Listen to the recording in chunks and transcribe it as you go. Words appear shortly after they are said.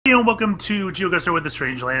And welcome to Geoguessr with the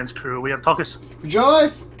Strangelands crew. We have Talkus.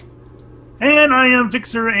 Rejoice! And I am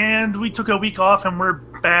Vixer, and we took a week off and we're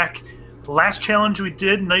back. The last challenge we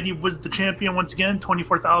did, Nightey was the champion once again,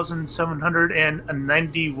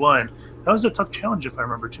 24,791. That was a tough challenge if I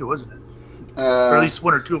remember too, wasn't it? Or at least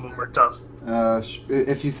one or two of them were tough.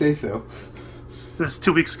 If you say so. This is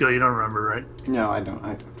 2 weeks ago, you don't remember, right? No, I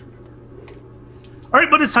don't. Alright,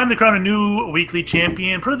 but it's time to crown a new weekly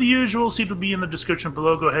champion. Per the usual, seed will be in the description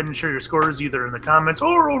below. Go ahead and share your scores either in the comments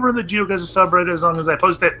or over in the Geoguessr subreddit as long as I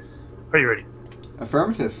post it. Are you ready?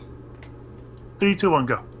 Affirmative. 3, 2, 1,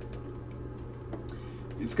 go.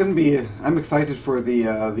 It's going to be... I'm excited for the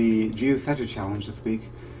Geoguessr challenge this week.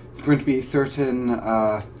 It's going to be a certain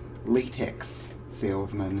latex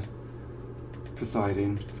salesman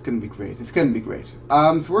presiding. It's going to be great. It's going to be great.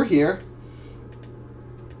 So we're here.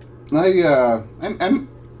 I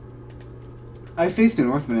faced a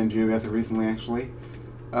Northman in Geoguessr recently, actually.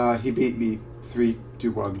 He beat me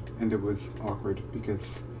 3-1, and it was awkward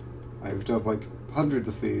because I've done like hundreds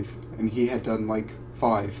of these, and he had done like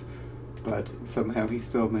 5, but somehow he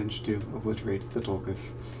still managed to obliterate the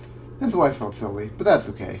Tulkas. That's why I felt silly, but that's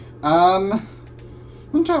okay. I'm not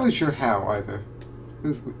entirely sure how either.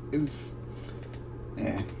 It's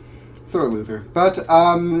sore loser. But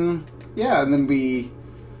yeah, and then we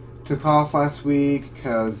took off last week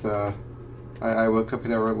because I woke up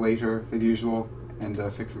an hour later than usual, and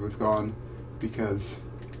Fixer was gone because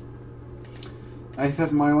I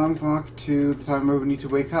set my alarm clock to the time I would need to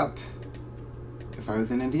wake up if I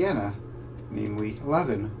was in Indiana, namely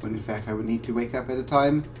 11, when in fact I would need to wake up at a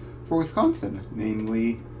time for Wisconsin,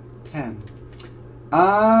 namely 10.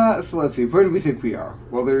 So let's see, where do we think we are?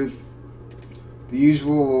 Well, there's the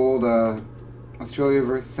usual old Australia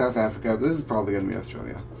versus South Africa, but this is probably going to be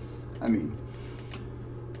Australia. I mean,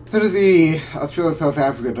 sort of the Australia-South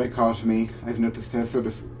Africa dichotomy, I've noticed, has sort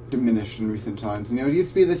of diminished in recent times. You know, it used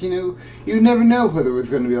to be that, you know, you would never know whether it was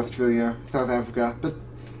going to be Australia or South Africa, but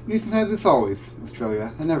in recent times it's always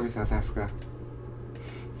Australia and never South Africa.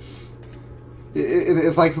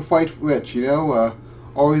 It's like the White Witch, you know,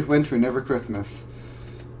 always winter, never Christmas.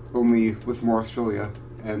 Only with more Australia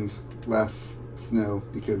and less snow,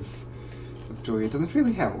 because Australia doesn't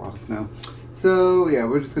really have a lot of snow. So, yeah,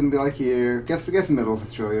 we're just gonna be like here, guess the middle of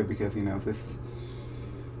Australia, because, you know, this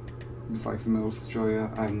is like the middle of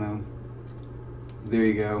Australia, I don't know. There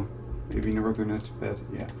you go. Maybe northern it, but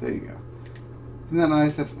yeah, there you go. Isn't that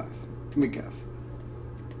nice? That's nice. Let me guess.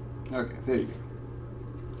 Okay, there you go.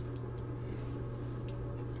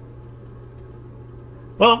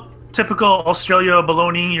 Well, typical Australia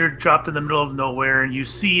baloney, you're dropped in the middle of nowhere and you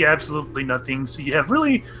see absolutely nothing, so you have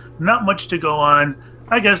really not much to go on.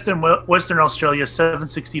 I guessed in Western Australia,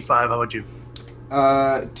 765. How about you?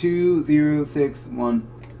 2061.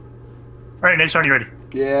 Alright, next round, you ready?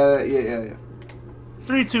 Yeah.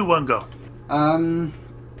 3, 2, 1, go.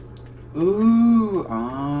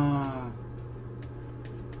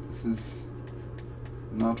 This is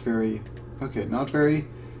not very, not very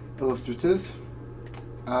illustrative.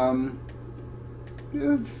 Yeah,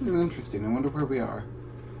 this is interesting. I wonder where we are.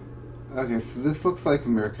 Okay, so this looks like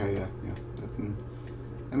America, yeah. That's an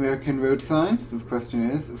American road sign. So this question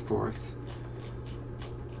is, of course,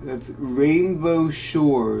 that's Rainbow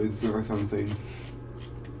Shores or something.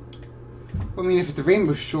 Well, I mean, if it's a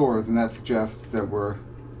Rainbow Shores, then that suggests that we're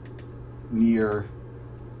near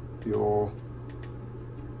the old,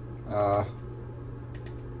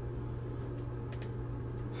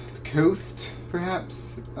 coast,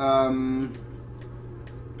 perhaps?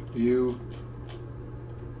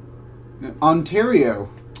 Ontario.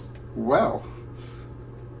 Well,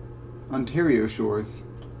 Ontario shores.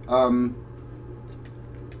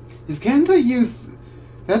 Does Canada use...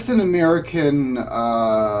 That's an American,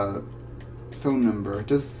 phone number.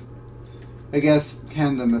 I guess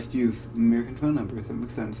Canada must use American phone numbers. That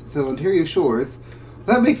makes sense. So, Ontario shores.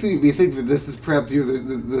 That makes me think that this is perhaps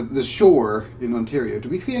the shore in Ontario. Do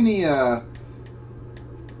we see any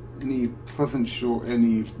pleasant shore,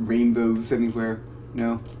 any rainbows anywhere?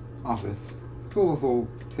 No? Office. Cool little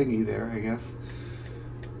thingy there, I guess.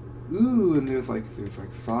 Ooh, and there's like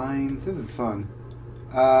signs. This is fun.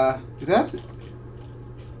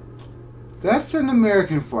 That's an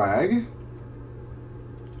American flag.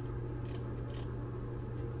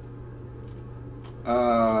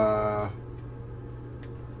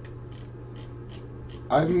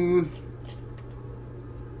 I'm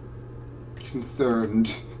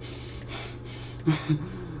concerned.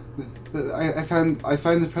 I find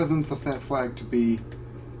the presence of that flag to be,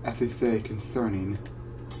 as they say, concerning.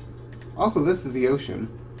 Also, this is the ocean,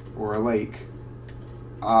 or a lake.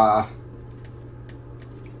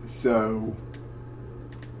 So,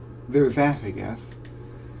 there's that, I guess.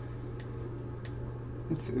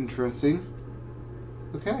 It's interesting.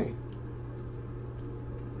 Okay.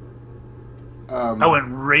 I went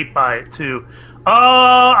right by it too.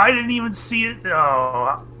 Oh, I didn't even see it.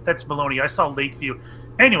 Oh, that's baloney. I saw Lakeview.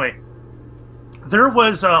 Anyway, there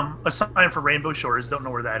was a sign for Rainbow Shores. Don't know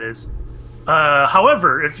where that is.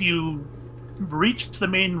 However, if you reach the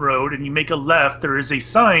main road and you make a left, there is a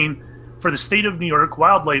sign for the State of New York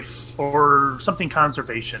Wildlife or something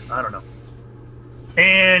conservation. I don't know.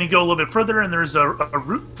 And you go a little bit further, and there's a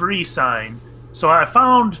Route 3 sign. So I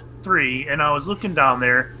found 3, and I was looking down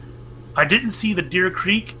there. I didn't see the Deer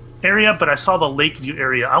Creek area, but I saw the Lakeview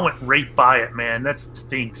area. I went right by it, man. That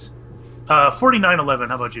stinks. 4911,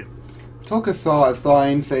 how about you? Tolka saw a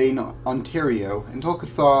sign saying Ontario, and Tolka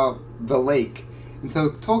saw the lake. And so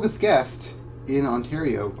Tolka's guessed in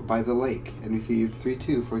Ontario by the lake, and received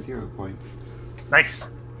 3240 points. Nice.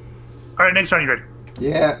 All right, next round, you ready?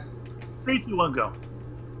 Yeah. 3, 2, 1, go.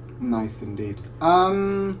 Nice indeed.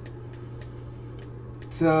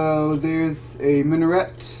 So there's a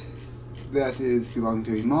minaret that is belonging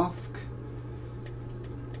to a mosque.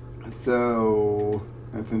 So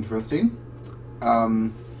that's interesting.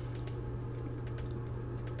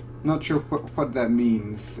 Not sure what that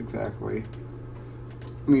means exactly.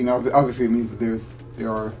 I mean, obviously it means that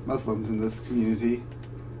there are Muslims in this community,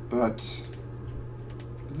 but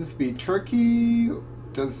would this be Turkey?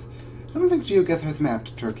 I don't think Geoguessr has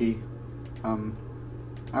mapped Turkey.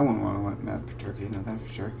 I wouldn't want to map Turkey, know that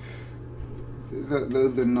for sure.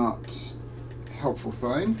 Those are not helpful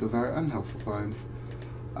signs, those are unhelpful signs.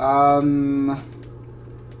 I'm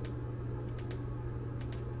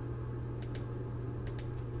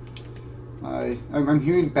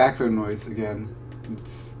hearing background noise again.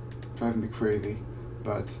 It's driving me crazy,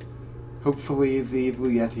 but hopefully the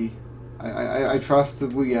Blue Yeti, I trust the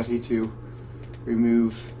Blue Yeti to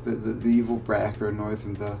remove the evil background noise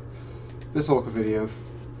from the Tolka videos.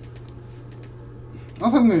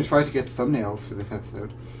 Also, I'm going to try to get thumbnails for this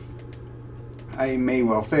episode. I may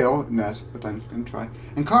well fail in that, but I'm going to try.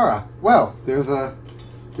 Ankara! Well, there's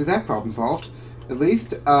that problem solved. At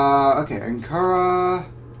least, okay, Ankara...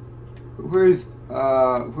 Where is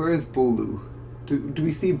Bolu? Do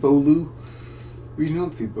we see Bolu? We do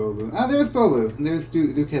not see Bolu. Ah, there's Bolu! And there's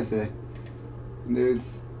Geoguessr. And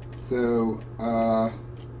there's... So,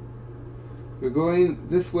 we're going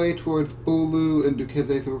this way towards Bolu and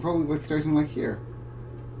Geoguessr, so we're probably like starting like here.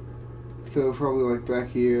 So probably like back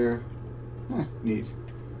here. Neat.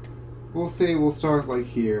 We'll say we'll start like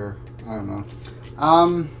here. I don't know.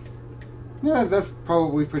 Yeah, that's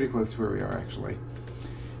probably pretty close to where we are actually.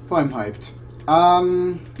 So I'm hyped.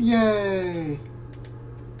 Yay!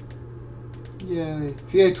 Yay.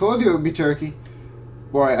 See, I told you it would be Turkey.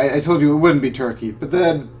 Well, I told you it wouldn't be Turkey, but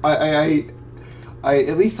then at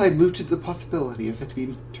least I mooted the possibility of it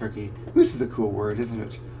being Turkey. Moot is a cool word, isn't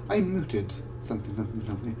it? I mooted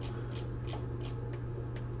something.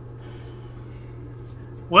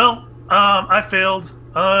 Well, I failed.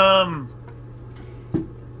 I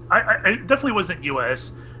definitely wasn't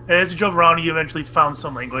US. As you drove around, you eventually found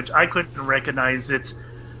some language. I couldn't recognize it.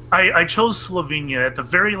 I chose Slovenia. At the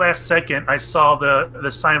very last second, I saw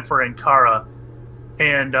the sign for Ankara,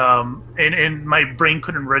 and my brain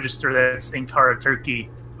couldn't register that it's Ankara, Turkey,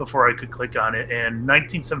 before I could click on it. And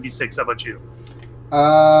 1976. How about you?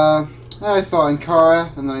 I saw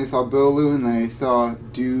Ankara, and then I saw Bolu, and then I saw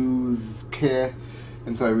Duzke.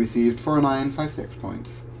 And so I received 4956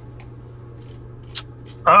 points.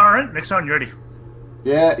 Alright, next round, you ready?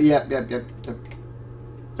 Yep.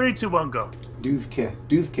 3, 2, 1, go.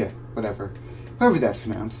 Duzke, whatever. However that's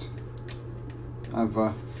pronounced. I'm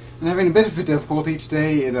having a bit of a difficulty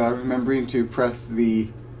today in remembering to press the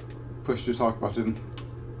push to talk button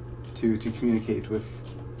to communicate with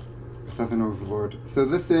Southern Overlord. So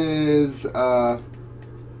this is Land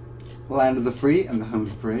of the Free and the Home of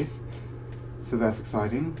the Brave. So that's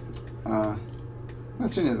exciting.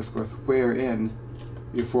 Question is, of course, where in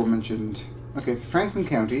the aforementioned... Okay, so Franklin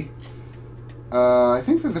County. I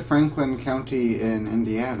think there's a Franklin County in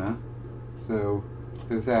Indiana. So,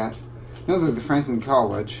 there's that. No, there's the Franklin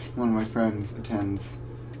College. One of my friends attends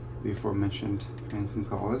the aforementioned Franklin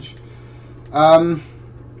College.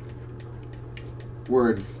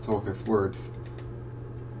 Words, Tolkis, words.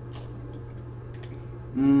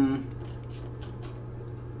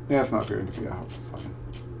 That's not going to be a helpful sign.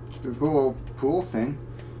 There's a little pool thing.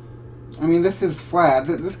 I mean, this is flat.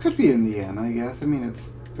 This could be Indiana, I guess. I mean,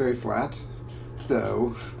 it's very flat.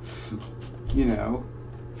 So, you know,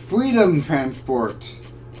 freedom transport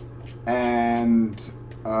and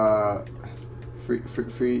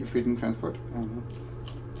freedom transport. I don't know.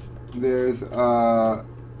 There's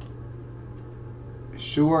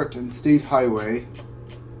short and state highway.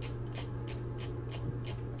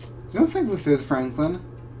 I don't think this is Franklin.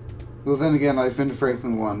 Well, then again, I've been to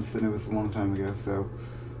Franklin once, and it was a long time ago, so...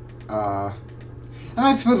 and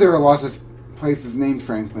I suppose there are a lot of places named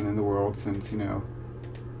Franklin in the world, since, you know,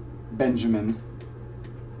 Benjamin.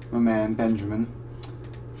 My man, Benjamin.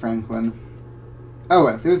 Franklin. Oh,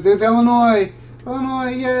 wait, there's Illinois! Illinois,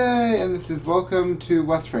 yay! And this is Welcome to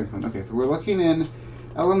West Franklin. Okay, so we're looking in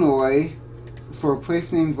Illinois for a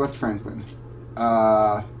place named West Franklin.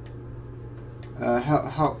 Help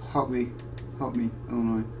me,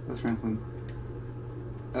 Illinois, West Franklin.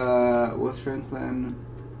 West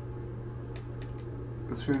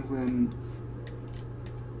Franklin.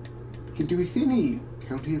 Do we see any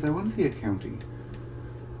counties? I want to see a county.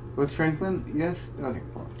 West Franklin, yes? Okay,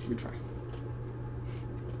 well, we try.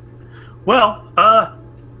 Well,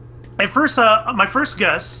 my first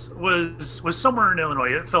guess was somewhere in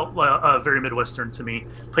Illinois. It felt very Midwestern to me.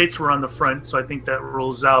 Plates were on the front, so I think that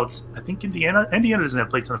rolls out. I think Indiana doesn't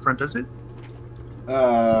have plates on the front, does it?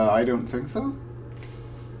 I don't think so.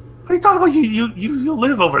 What are you talking about? You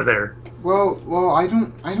live over there. Well, I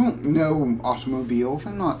don't know automobiles.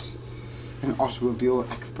 I'm not an automobile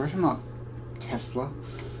expert. I'm not Tesla.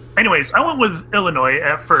 Anyways, I went with Illinois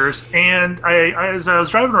at first, and as I was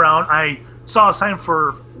driving around, I saw a sign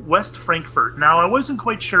for West Frankfort. Now, I wasn't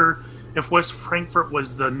quite sure if West Frankfort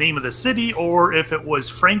was the name of the city or if it was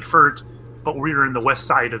Frankfort, but we were in the west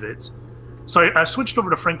side of it. So I switched over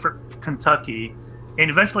to Frankfort, Kentucky,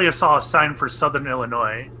 and eventually I saw a sign for Southern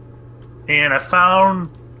Illinois, and I found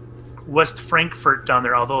West Frankfort down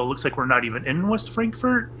there, although it looks like we're not even in West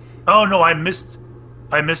Frankfort. Oh, no, I missed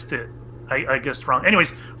it. I guessed wrong.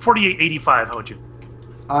 Anyways, 4885, how about you?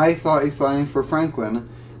 I saw a sign for Franklin.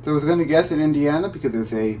 So I was going to guess in Indiana, because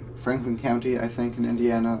there's a Franklin County, I think, in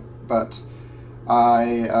Indiana. But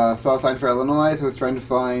I saw a sign for Illinois, so I was trying to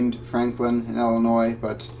find Franklin in Illinois.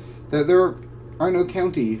 But there are no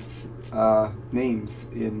counties names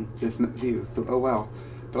in this view, so oh well.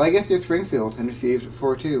 But I guessed near Springfield and received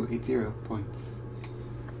 4280 points.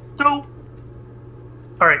 So,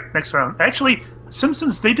 alright, next round. Actually,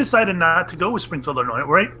 Simpsons, they decided not to go with Springfield, Illinois,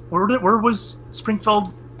 right? Where was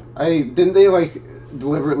Springfield? Didn't they, like,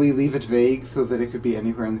 deliberately leave it vague so that it could be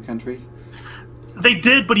anywhere in the country? They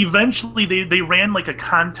did, but eventually they ran, like, a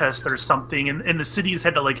contest or something, and the cities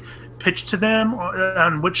had to, like, pitch to them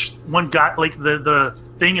on which one got, like, the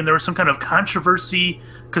thing, and there was some kind of controversy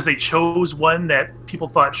because they chose one that people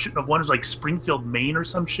thought one was, like, Springfield, Maine or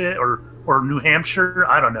some shit, or New Hampshire.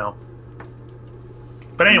 I don't know.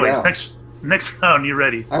 But anyways, yeah. Next round, you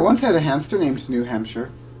ready? I once had a hamster named New Hampshire.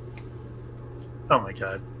 Oh my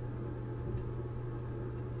god.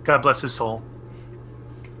 God bless his soul.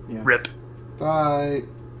 Yes. Rip. Bye.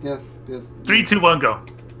 Yes. 3, 2, 1, go.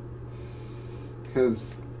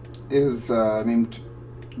 Because it was named...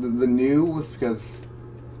 The new was because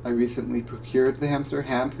I recently procured the hamster.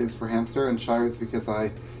 Hamp is for hamster, and Shire is because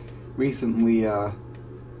I recently...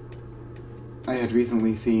 I had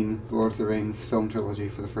recently seen the Lord of the Rings film trilogy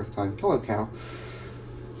for the first time. Hello, cow.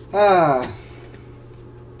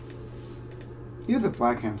 He was a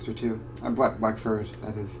black hamster, too. A black-furred,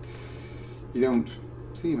 that is. You don't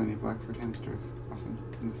see many black-furred hamsters often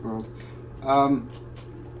in this world.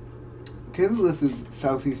 Okay, this is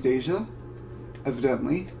Southeast Asia,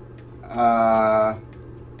 evidently.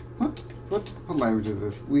 What language is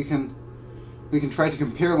this? We can try to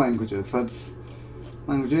compare languages. Let's...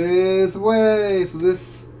 Languages away! So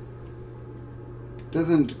this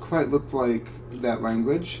doesn't quite look like that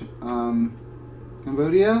language.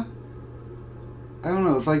 Cambodia? I don't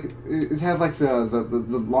know, it's like, it has like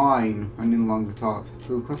the line running along the top.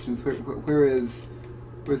 So the question is, where's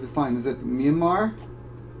this line? Is it Myanmar?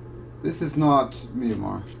 This is not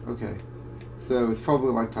Myanmar. Okay. So it's probably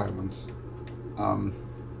like Thailand.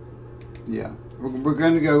 Yeah. We're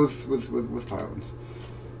going to go with Thailand,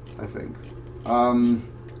 I think.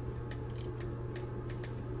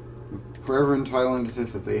 Wherever in Thailand it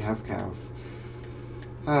is that they have cows.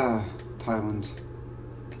 Thailand.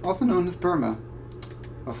 Also known as Burma,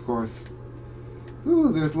 of course.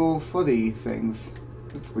 Ooh, there's little floody things.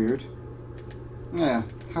 That's weird. Yeah,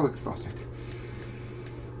 how exotic.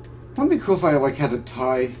 Wouldn't it be cool if I, like, had a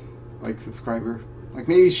Thai, like, subscriber? Like,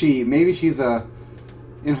 maybe she's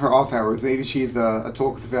in her off hours, maybe she's a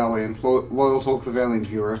Talk of the Valiant, loyal Talk of the Valiant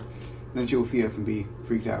viewer. Then she will see us and be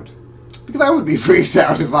freaked out. Because I would be freaked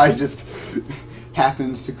out if I just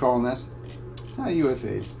happened to call on that.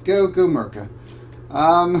 USH. Go Merca.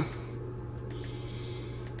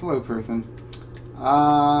 Hello, person.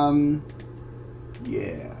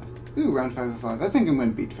 Yeah. Ooh, round 5 of 5. I think I'm going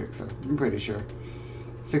to beat Fixer. I'm pretty sure.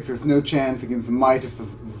 fix there's no chance against the might of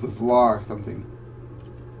the Vlar or something.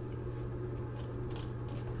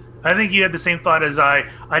 I think you had the same thought as I.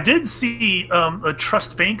 I did see a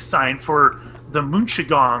Trust Bank sign for the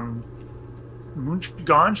Munchegonge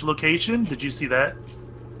location. Did you see that?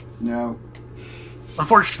 No.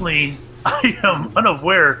 Unfortunately, I am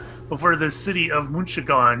unaware of where the city of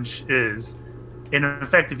Munchegonge is. And in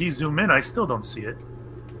fact, if you zoom in, I still don't see it.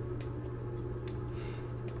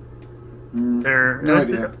 There. No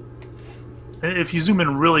idea. If you zoom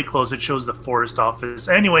in really close, it shows the forest office.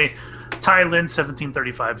 Anyway, Thailand,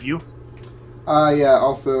 1735 view. Yeah,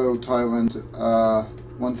 also Thailand,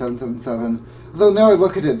 1777. Though now I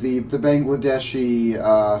look at it, the Bangladeshi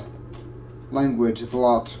language is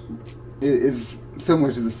is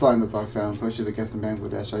similar to the sign that I found, so I should have guessed in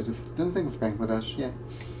Bangladesh. I just didn't think it was Bangladesh. Yeah.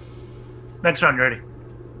 Next round, you ready?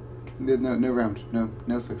 No round.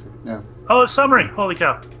 No fixer. No. Oh, summary. Holy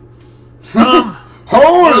cow.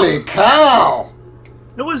 Holy cow!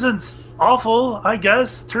 It wasn't awful, I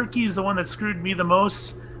guess. Turkey is the one that screwed me the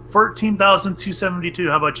most. 14,272.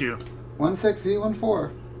 How about you?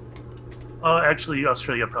 16314. Actually,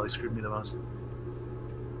 Australia probably screwed me the most.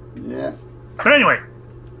 Yeah. But anyway,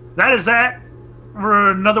 that is that.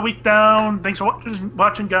 We're another week down. Thanks for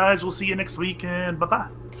watching, guys. We'll see you next week, and bye-bye.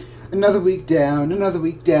 Another week down, another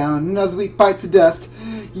week down, another week bites the dust.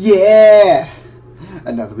 Yeah!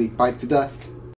 Another week bites the dust.